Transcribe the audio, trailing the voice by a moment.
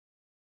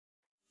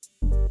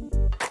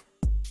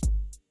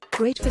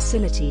Great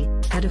facility,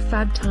 had a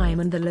fab time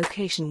and the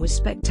location was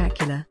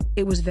spectacular.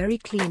 It was very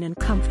clean and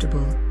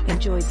comfortable.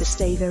 Enjoyed the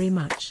stay very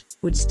much.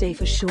 Would stay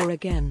for sure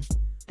again.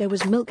 There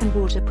was milk and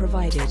water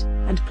provided,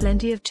 and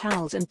plenty of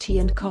towels and tea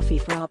and coffee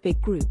for our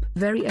big group.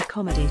 Very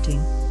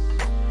accommodating.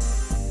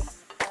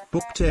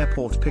 Booked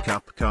airport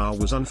pickup car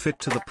was unfit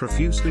to the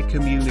profusely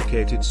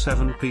communicated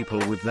 7 people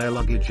with their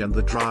luggage and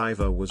the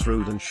driver was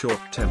rude and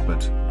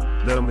short-tempered.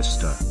 No,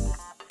 mister.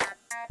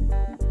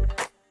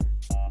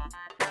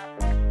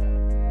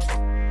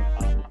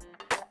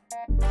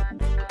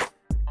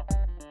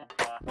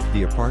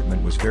 The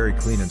apartment was very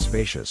clean and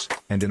spacious,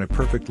 and in a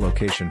perfect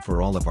location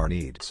for all of our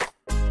needs.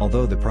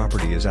 Although the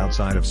property is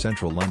outside of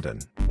central London,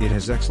 it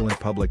has excellent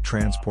public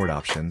transport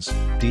options,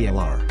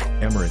 DLR,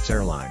 Emirates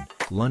Airline,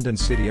 London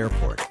City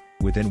Airport,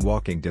 within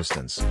walking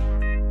distance.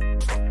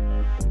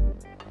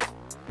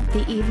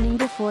 The evening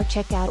before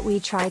checkout we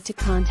tried to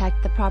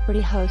contact the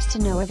property host to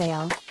no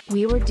avail.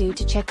 We were due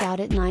to check out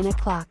at 9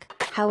 o'clock.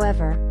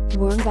 However,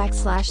 weren't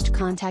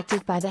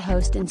contacted by the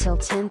host until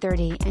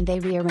 10:30 and they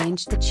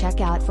rearranged the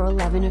checkout for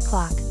 11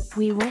 o'clock.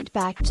 We went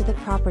back to the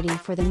property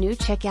for the new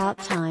checkout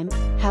time.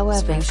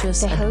 However,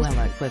 spacious the and host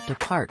well-equipped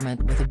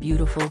apartment with a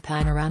beautiful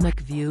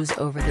panoramic views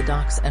over the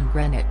docks and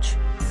Greenwich.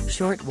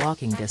 Short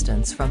walking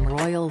distance from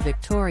Royal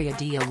Victoria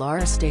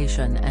DLR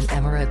station and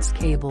Emirates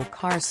cable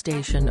car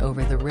station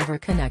over the river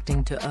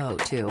connecting to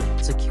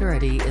O2.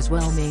 Security is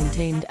well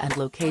maintained and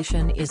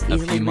location is easily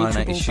reachable. A few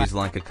minor issues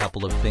like a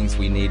couple of things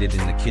we needed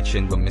in the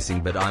kitchen were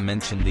missing, but I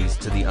mentioned these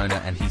to the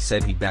owner and he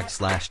said he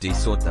 /D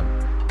sort them.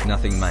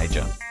 Nothing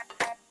major.